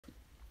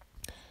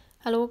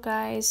Hello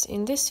guys,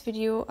 in this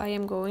video I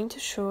am going to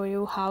show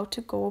you how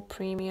to go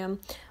premium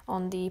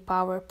on the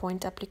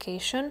PowerPoint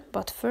application,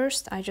 but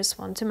first I just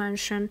want to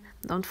mention,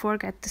 don't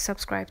forget to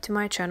subscribe to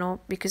my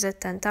channel because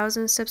at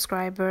 10,000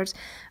 subscribers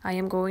I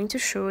am going to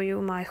show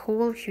you my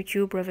whole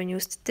YouTube revenue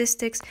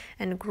statistics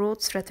and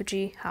growth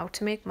strategy, how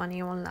to make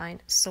money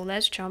online. So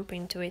let's jump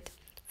into it.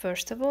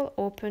 First of all,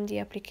 open the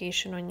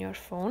application on your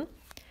phone,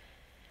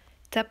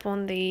 tap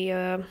on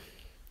the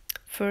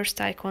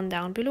first icon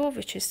down below,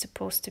 which is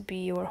supposed to be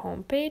your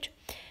home page.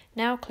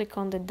 Now click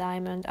on the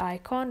diamond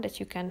icon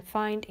that you can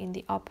find in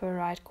the upper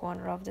right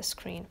corner of the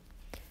screen.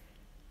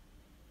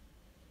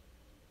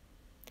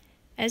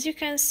 As you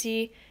can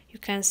see, you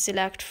can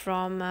select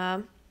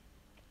from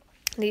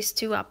these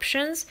two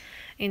options.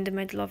 In the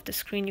middle of the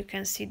screen you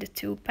can see the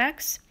two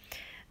packs,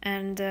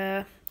 and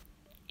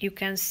you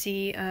can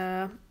see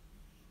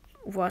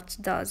what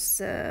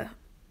does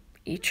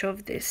each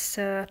of this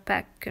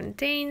pack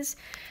contains.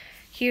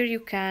 Here you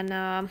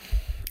can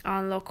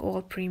unlock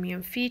all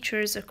premium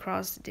features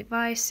across the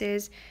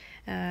devices.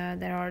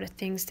 There are the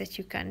things that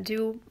you can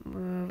do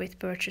with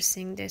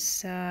purchasing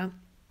this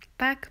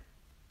pack.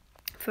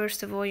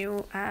 First of all,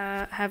 you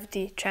have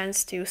the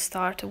chance to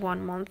start a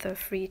 1 month of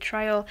free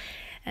trial,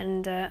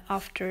 and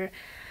after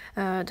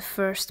the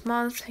first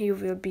month you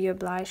will be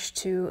obliged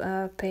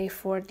to pay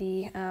for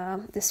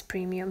this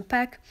premium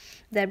pack,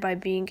 thereby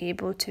being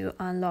able to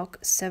unlock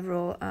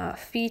several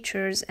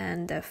features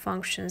and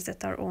functions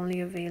that are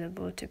only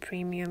available to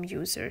premium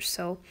users.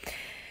 So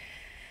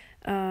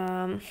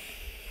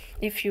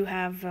if you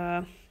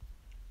have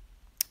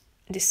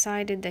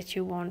decided that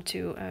you want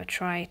to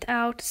try it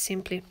out,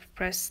 simply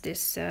press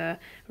this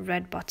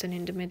red button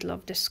in the middle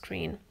of the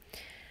screen.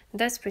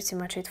 That's pretty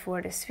much it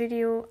for this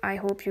video. I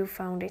hope you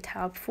found it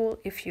helpful.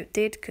 If you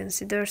did,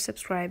 consider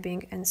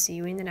subscribing, and see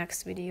you in the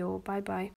next video. Bye bye.